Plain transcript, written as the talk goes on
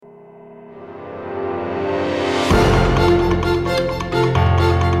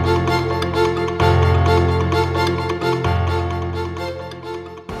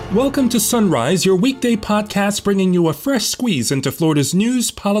Welcome to Sunrise, your weekday podcast bringing you a fresh squeeze into Florida's news,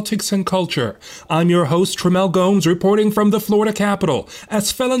 politics, and culture. I'm your host, Tramel Gomes, reporting from the Florida Capitol,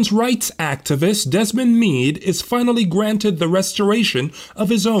 as felons' rights activist Desmond Meade is finally granted the restoration of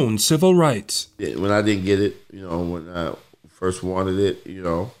his own civil rights. When I didn't get it, when I first wanted it,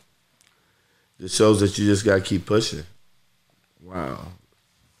 it shows that you just got to keep pushing. Wow.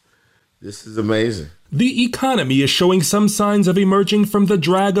 This is amazing. The economy is showing some signs of emerging from the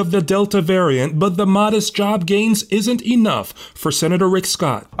drag of the Delta variant, but the modest job gains isn't enough for Senator Rick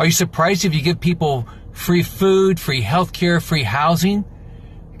Scott. Are you surprised if you give people free food, free health care, free housing,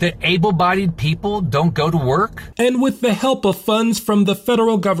 that able-bodied people don't go to work? And with the help of funds from the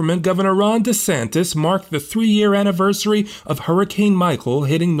federal government, Governor Ron DeSantis marked the 3-year anniversary of Hurricane Michael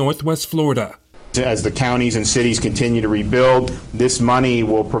hitting Northwest Florida. As the counties and cities continue to rebuild, this money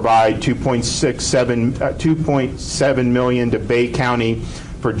will provide $2.7 million to Bay County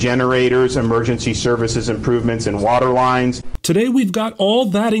for generators, emergency services improvements, and water lines. Today we've got all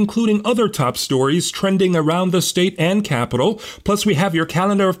that, including other top stories trending around the state and capital. Plus we have your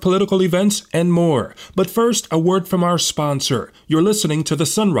calendar of political events and more. But first, a word from our sponsor. You're listening to the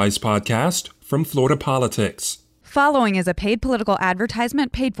Sunrise Podcast from Florida Politics. Following is a paid political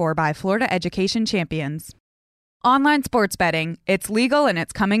advertisement paid for by Florida Education Champions. Online sports betting, it's legal and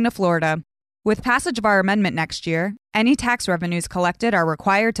it's coming to Florida. With passage of our amendment next year, any tax revenues collected are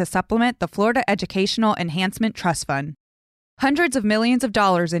required to supplement the Florida Educational Enhancement Trust Fund. Hundreds of millions of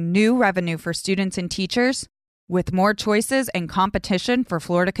dollars in new revenue for students and teachers, with more choices and competition for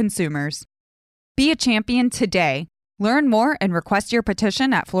Florida consumers. Be a champion today. Learn more and request your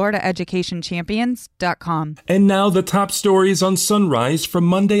petition at floridaeducationchampions.com. And now the top stories on Sunrise from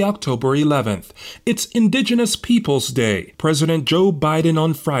Monday, October 11th. It's Indigenous Peoples Day. President Joe Biden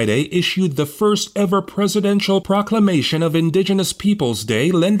on Friday issued the first ever presidential proclamation of Indigenous Peoples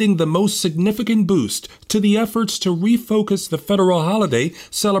Day, lending the most significant boost to the efforts to refocus the federal holiday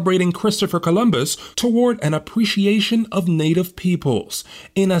celebrating Christopher Columbus toward an appreciation of Native peoples.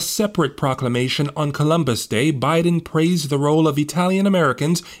 In a separate proclamation on Columbus Day, Biden praised the role of Italian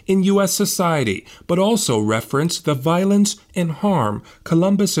Americans in U.S. society, but also referenced the violence and harm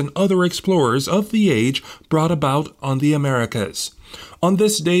Columbus and other explorers of the age brought about on the Americas. On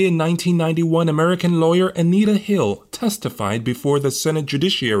this day in 1991, American lawyer Anita Hill testified before the Senate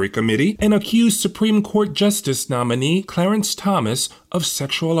Judiciary Committee and accused Supreme Court Justice nominee Clarence Thomas of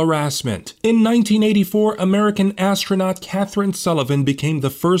sexual harassment. In 1984, American astronaut Catherine Sullivan became the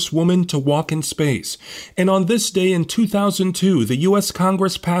first woman to walk in space. And on this day in 2002, the U.S.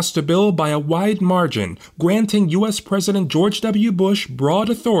 Congress passed a bill by a wide margin granting U.S. President George W. Bush broad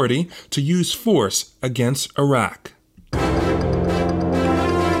authority to use force against Iraq.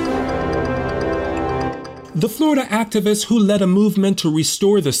 The Florida activist who led a movement to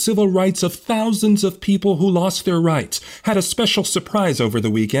restore the civil rights of thousands of people who lost their rights had a special surprise over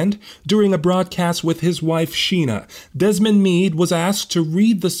the weekend. During a broadcast with his wife, Sheena, Desmond Meade was asked to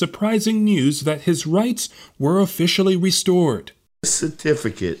read the surprising news that his rights were officially restored. This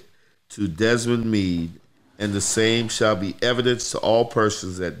certificate to Desmond Meade, and the same shall be evidence to all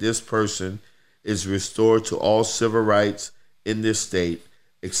persons that this person is restored to all civil rights in this state,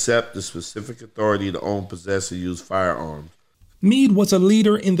 except the specific authority to own, possess, and use firearms. Meade was a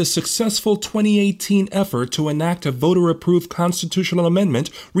leader in the successful 2018 effort to enact a voter-approved constitutional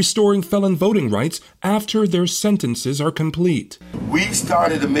amendment restoring felon voting rights after their sentences are complete. We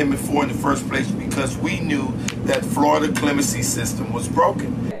started Amendment 4 in the first place because we knew that Florida clemency system was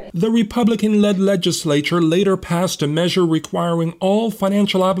broken. The Republican-led legislature later passed a measure requiring all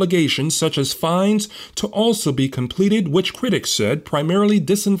financial obligations, such as fines, to also be completed, which critics said primarily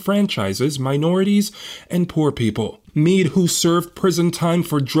disenfranchises minorities and poor people. Meade, who served prison time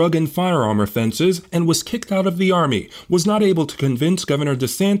for drug and firearm offenses and was kicked out of the Army, was not able to convince Governor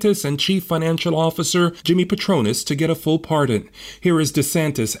DeSantis and Chief Financial Officer Jimmy Patronis to get a full pardon. Here is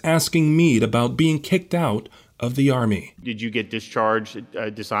DeSantis asking Meade about being kicked out of the Army. Did you get discharged,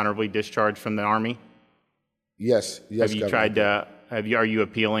 dishonorably discharged from the Army? Yes. Have you tried to? Are you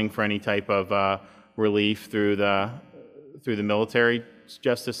appealing for any type of relief through the military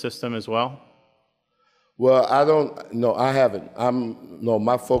justice system as well? Well, I haven't.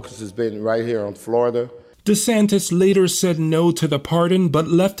 My focus has been right here on Florida. DeSantis later said no to the pardon, but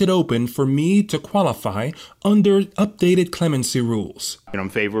left it open for Meade to qualify under updated clemency rules. I'm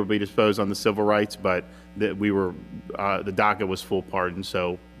favorably disposed on the civil rights, but the DACA was full pardon,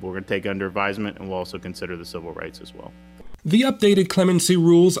 so we're going to take under advisement, and we'll also consider the civil rights as well. The updated clemency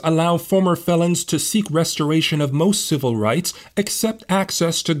rules allow former felons to seek restoration of most civil rights except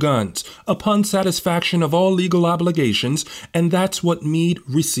access to guns upon satisfaction of all legal obligations, and that's what Meade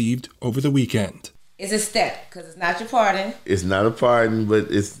received over the weekend. It's a step because it's not your pardon. It's not a pardon,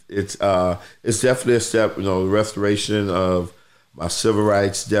 but it's definitely a step. You know, the restoration of my civil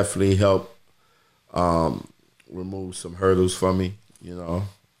rights definitely helped remove some hurdles for me. You know,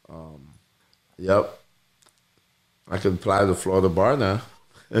 yep. I can apply to the Florida bar now.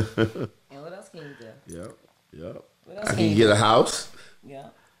 And what else can you do? Yep. What else I can get a house.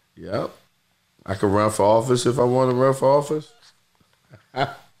 Yep. I can run for office if I want to run for office.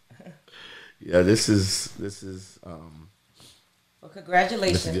 Yeah, this is. Well,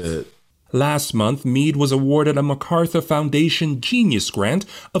 congratulations. This is good. Last month, Meade was awarded a MacArthur Foundation Genius Grant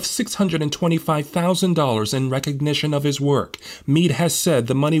of $625,000 in recognition of his work. Meade has said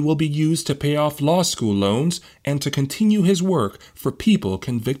the money will be used to pay off law school loans and to continue his work for people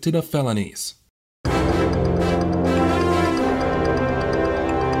convicted of felonies.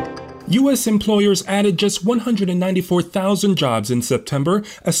 U.S. employers added just 194,000 jobs in September,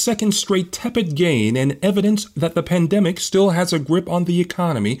 a second straight tepid gain and evidence that the pandemic still has a grip on the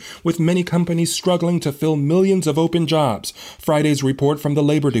economy, with many companies struggling to fill millions of open jobs. Friday's report from the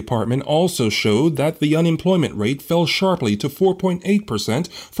Labor Department also showed that the unemployment rate fell sharply to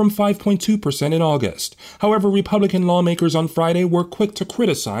 4.8% from 5.2% in August. However, Republican lawmakers on Friday were quick to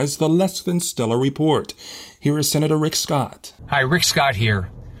criticize the less than stellar report. Here is Senator Rick Scott. Hi, Rick Scott here.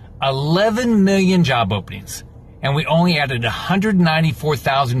 11 million job openings, and we only added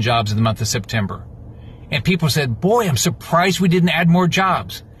 194,000 jobs in the month of September. And people said, boy, I'm surprised we didn't add more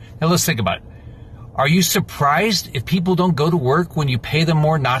jobs. Now let's think about it. Are you surprised if people don't go to work when you pay them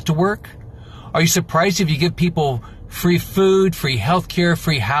more not to work? Are you surprised if you give people free food, free healthcare,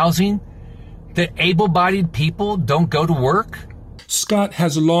 free housing, that able-bodied people don't go to work? Scott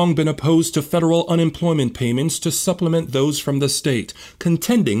has long been opposed to federal unemployment payments to supplement those from the state,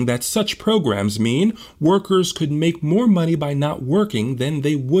 contending that such programs mean workers could make more money by not working than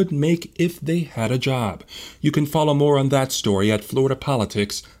they would make if they had a job. You can follow more on that story at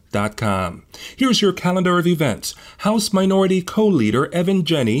FloridaPolitics.com. Here's your calendar of events. House Minority Co-Leader Evan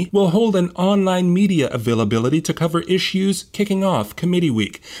Jenny will hold an online media availability to cover issues kicking off Committee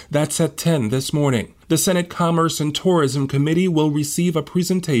Week. That's at 10 this morning. The Senate Commerce and Tourism Committee will receive a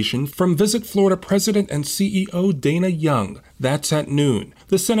presentation from Visit Florida President and CEO Dana Young. That's at noon.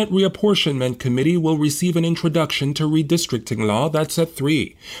 The Senate Reapportionment Committee will receive an introduction to redistricting law. That's at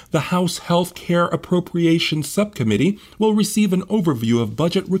 3. The House Health Care Appropriations Subcommittee will receive an overview of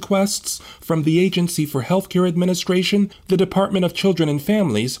budget requests from the Agency for Healthcare Administration, the Department of Children and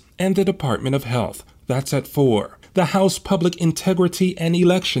Families, and the Department of Health. That's at 4. The House Public Integrity and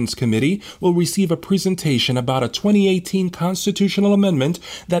Elections Committee will receive a presentation about a 2018 constitutional amendment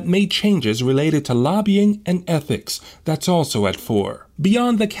that made changes related to lobbying and ethics. That's also at 4.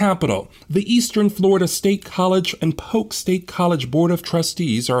 Beyond the Capitol, the Eastern Florida State College and Polk State College Board of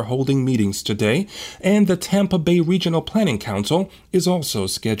Trustees are holding meetings today, and the Tampa Bay Regional Planning Council is also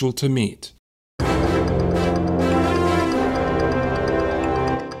scheduled to meet.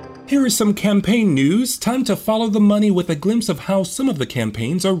 Here is some campaign news. Time to follow the money with a glimpse of how some of the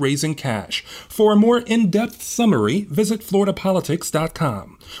campaigns are raising cash. For a more in-depth summary, visit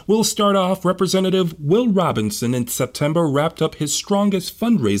FloridaPolitics.com. We'll start off. Representative Will Robinson in September wrapped up his strongest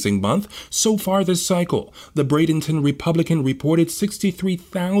fundraising month so far this cycle. The Bradenton Republican reported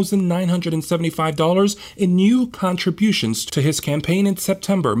 $63,975 in new contributions to his campaign in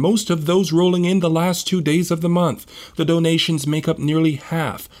September, most of those rolling in the last 2 days of the month. The donations make up nearly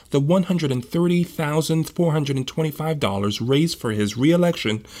half the $130,425 raised for his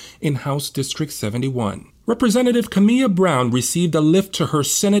re-election in House District 71. Representative Camilla Brown received a lift to her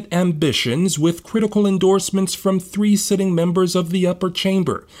Senate ambitions with critical endorsements from 3 sitting members of the upper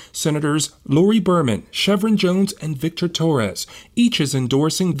chamber, Senators Lori Berman, Chevron Jones, and Victor Torres. Each is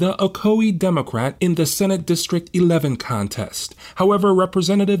endorsing the Ocoee Democrat in the Senate District 11 contest. However,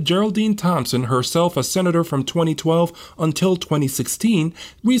 Representative Geraldine Thompson, herself a senator from 2012 until 2016,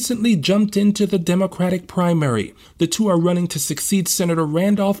 recently jumped into the Democratic primary. The two are running to succeed Senator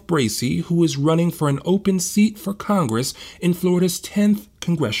Randolph Bracey, who is running for an open seat for Congress in Florida's 10th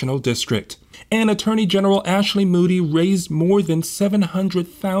congressional district. And Attorney General Ashley Moody raised more than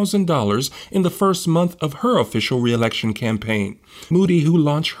 $700,000 in the first month of her official re-election campaign. Moody, who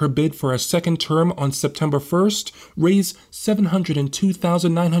launched her bid for a second term on September 1st, raised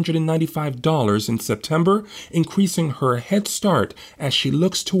 $702,995 in September, increasing her head start as she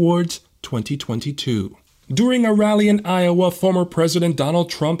looks towards 2022. During a rally in Iowa, former President Donald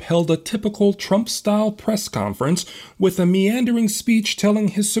Trump held a typical Trump-style press conference with a meandering speech telling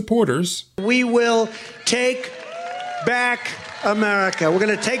his supporters, "We will take back America. We're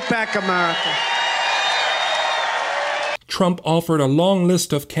going to take back America." Trump offered a long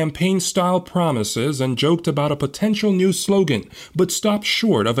list of campaign-style promises and joked about a potential new slogan, but stopped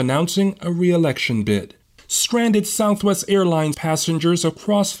short of announcing a re-election bid. Stranded Southwest Airlines passengers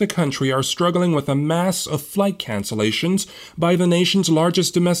across the country are struggling with a mass of flight cancellations by the nation's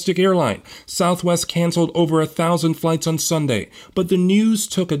largest domestic airline. Southwest canceled over 1,000 flights on Sunday, but the news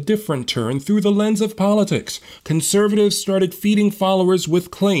took a different turn through the lens of politics. Conservatives started feeding followers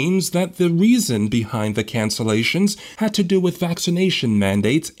with claims that the reason behind the cancellations had to do with vaccination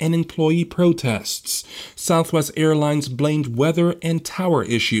mandates and employee protests. Southwest Airlines blamed weather and tower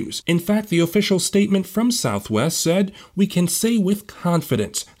issues. In fact, the official statement from Southwest said, "We can say with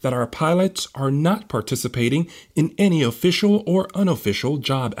confidence that our pilots are not participating in any official or unofficial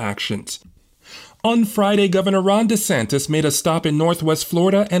job actions." On Friday, Governor Ron DeSantis made a stop in Northwest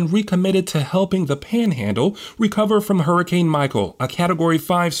Florida and recommitted to helping the Panhandle recover from Hurricane Michael, a Category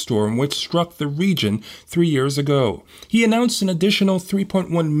 5 storm which struck the region 3 years ago. He announced an additional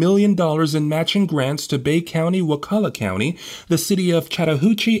 $3.1 million in matching grants to Bay County, Wakulla County, the city of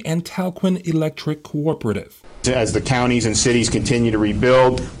Chattahoochee, and Talquin Electric Cooperative. As the counties and cities continue to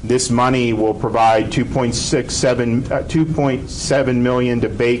rebuild, this money will provide $2.7 million to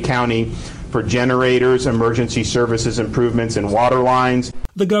Bay County for generators, emergency services improvements, and water lines.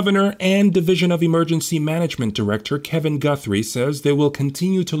 The governor and Division of Emergency Management Director Kevin Guthrie says they will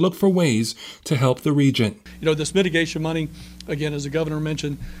continue to look for ways to help the region. You know, this mitigation money, again, as the governor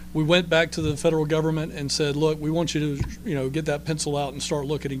mentioned, we went back to the federal government and said, look, we want you to, get that pencil out and start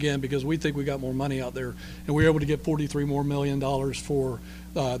looking again because we think we got more money out there. And we were able to get $43 million more for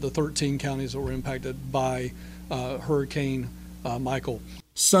the 13 counties that were impacted by Hurricane Michael.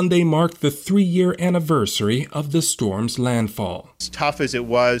 Sunday marked the 3-year anniversary of the storm's landfall. As tough as it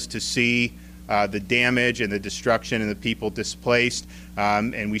was to see the damage and the destruction and the people displaced,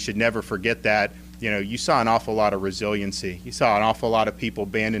 and we should never forget that, you saw an awful lot of resiliency. You saw an awful lot of people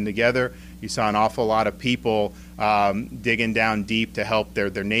banding together. You saw an awful lot of people digging down deep to help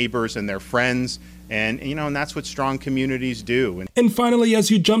their neighbors and their friends. And that's what strong communities do. And finally,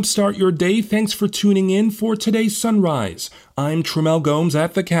 as you jumpstart your day, thanks for tuning in for today's Sunrise. I'm Tremel Gomes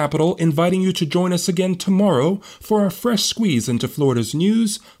at the Capitol, inviting you to join us again tomorrow for a fresh squeeze into Florida's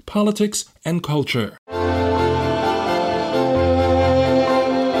news, politics, and culture.